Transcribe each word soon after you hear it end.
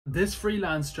This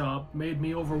freelance job made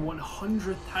me over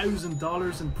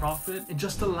 $100,000 in profit in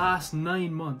just the last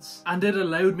 9 months, and it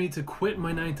allowed me to quit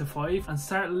my 9 to 5 and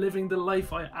start living the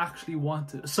life I actually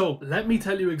wanted. So let me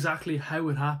tell you exactly how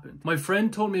it happened. My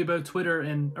friend told me about Twitter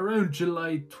in around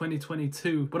July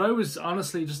 2022, but I was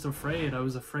honestly just afraid. I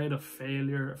was afraid of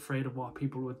failure, afraid of what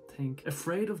people would think,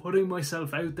 afraid of putting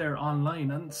myself out there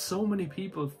online, and so many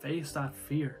people face that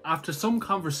fear. After some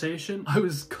conversation, I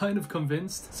was kind of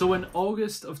convinced. So in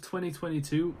August of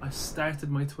 2022, I started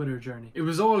my Twitter journey. It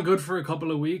was all good for a couple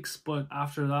of weeks, but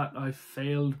after that, I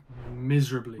failed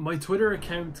miserably. My Twitter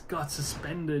account got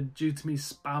suspended due to me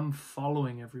spam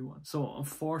following everyone. So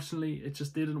unfortunately, it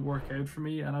just didn't work out for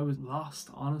me, and I was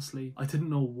lost, honestly. I didn't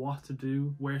know what to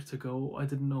do, where to go. I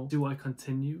didn't know, do I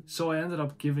continue? So I ended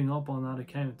up giving up on that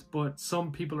account. But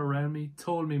some people around me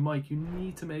told me, Mike, you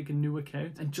need to make a new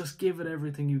account and just give it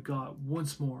everything you got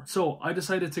once more. So I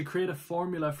decided to create a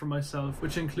formula for myself,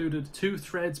 which included 2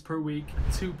 threads per week,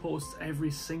 2 posts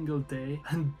every single day,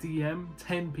 and DM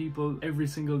 10 people every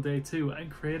single day too,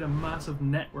 and create a massive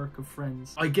network of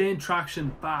friends. I gained traction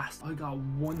fast. I got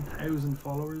 1,000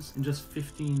 followers in just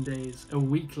 15 days. A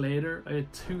week later, I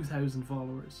had 2,000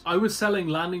 followers. I was selling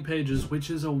landing pages, which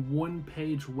is a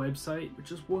 1-page website with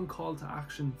just one call to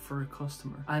action for a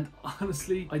customer. And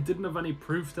honestly, I didn't have any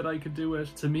proof that I could do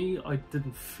it. To me, I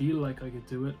didn't feel like I could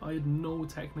do it. I had no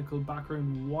technical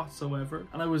background whatsoever,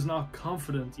 and I was not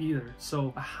confident either.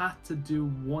 So I had to do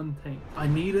one thing. I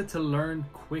needed to learn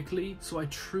quickly, so I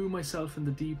threw myself in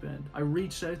the deep end. I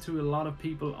reached out to a lot of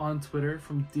people on Twitter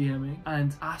from DMing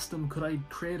and asked them, could I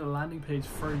create a landing page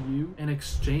for you in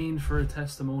exchange for a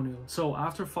testimonial? So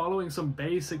after following some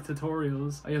basic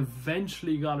tutorials, I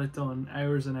eventually got it done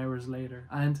hours and hours later,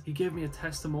 and he gave me a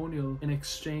testimonial in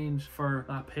exchange for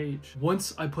that page.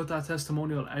 Once I put that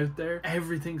testimonial out there,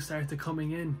 everything started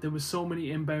coming in. There was so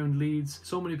many inbound leads,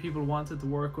 so many people wanted to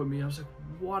work with me. I was like,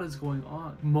 what is going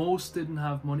on? Most didn't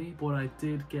have money, but I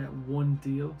did get one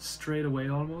deal straight away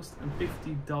almost, and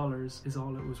 $50 is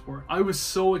all it was worth. I was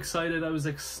so excited. I was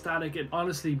ecstatic. It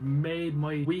honestly made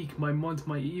my week, my month,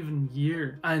 my even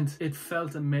year, and it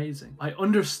felt amazing. I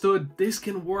understood this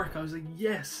can work. I was like,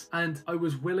 yes, and I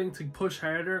was willing to push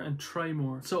harder and try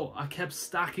more. So I kept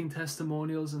stacking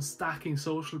testimonials and stacking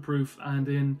social proof, and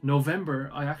in November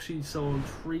I actually sold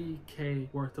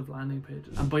 3k worth of landing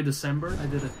pages, and by December I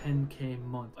did a 10k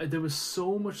month. There was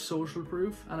so much social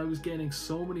proof, and I was gaining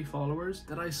so many followers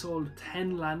that I sold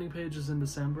 10 landing pages in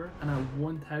December, and at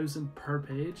 1,000 per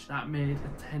page, that made a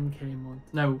 10k month.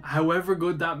 Now, however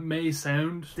good that may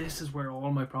sound, this is where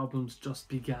all my problems just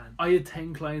began. I had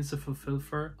 10 clients to fulfill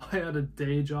for, I had a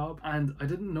day job, and I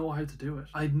didn't know how to do it.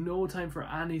 I had no time for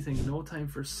anything, no time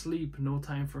for sleep, no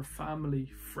time for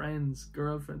family, friends,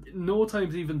 girlfriend, no time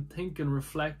to even think and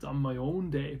reflect on my own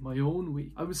day, my own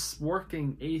week. I was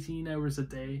working 18 hours a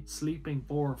day, sleeping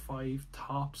 4 or 5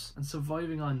 tops, and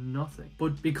surviving on nothing.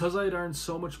 But because I'd earned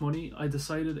so much money, I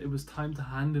decided it was time to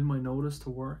hand in my notice to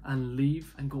work and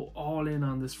leave and go all in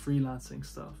on this freelancing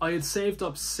stuff. I had saved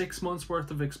up 6 months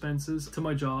worth of expenses to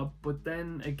my job, but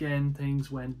then again things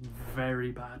went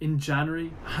very bad. In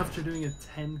January, after doing a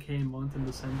 10k month in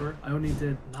December, I only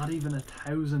did not even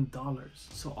 $1,000.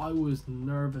 So I was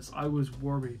nervous, I was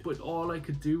worried, but all I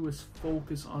could do was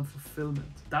focus on fulfillment.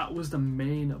 That was the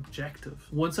main objective.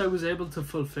 Once I was able to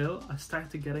fulfill, I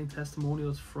started getting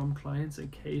testimonials from clients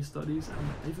and case studies, and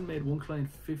I even made one client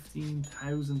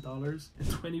 $15,000 in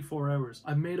 24 hours.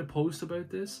 I made a post about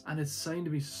this, and it signed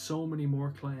me so many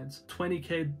more clients.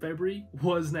 20k in February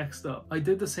was next up. I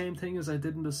did the same thing as I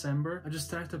did in December. I just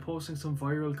started posting some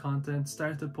viral content,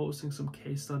 started posting some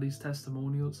case studies,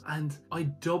 testimonials, and I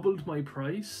doubled my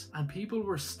price, and people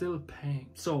were still paying.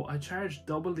 So I charged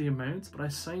double the amount, but I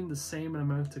signed the same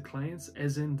amount to clients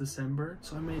as in December.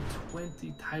 So I made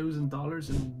 $20,000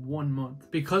 in 1 month.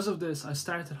 Because of this, I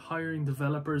started hiring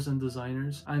developers and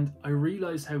designers, and I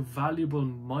realized how valuable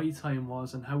my time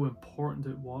was and how important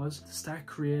it was to start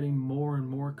creating more and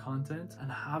more content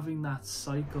and having that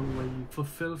cycle where you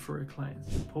fulfill for a client,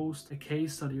 you post a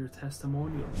case study or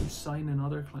testimonial, you sign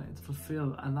another client,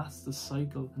 fulfill, and that's the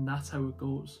cycle, and that's how it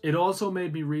goes. It also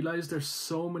made me realize there's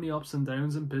so many ups and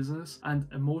downs in business, and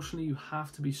emotionally you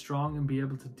have to be strong and be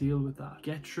able to deal with that.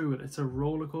 Get through it. It's a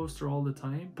roller coaster all the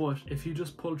time, but if you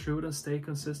just pull through it and stay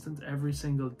consistent every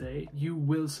single day, you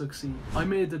will succeed. I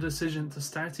made the decision to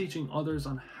start teaching others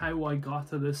on how I got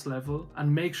to this level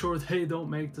and make sure they don't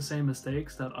make the same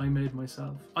mistakes that I made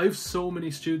myself. I have so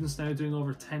many students now doing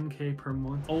over 10k per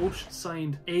month. Osh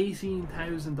signed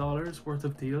 $18,000 worth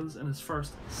of deals in his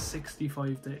first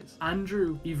 65 days.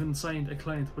 Andrew even signed a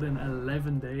client within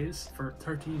 11 days for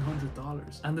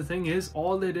 $1,300. And the thing is,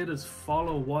 all they did did is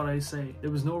follow what I say. There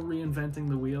was no reinventing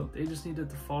the wheel. They just needed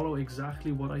to follow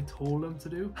exactly what I told them to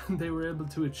do, and they were able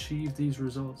to achieve these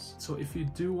results. So if you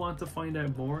do want to find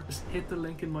out more, just hit the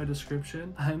link in my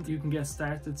description and you can get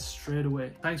started straight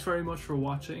away. Thanks very much for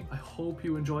watching. I hope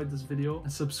you enjoyed this video,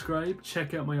 and subscribe,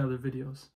 check out my other videos.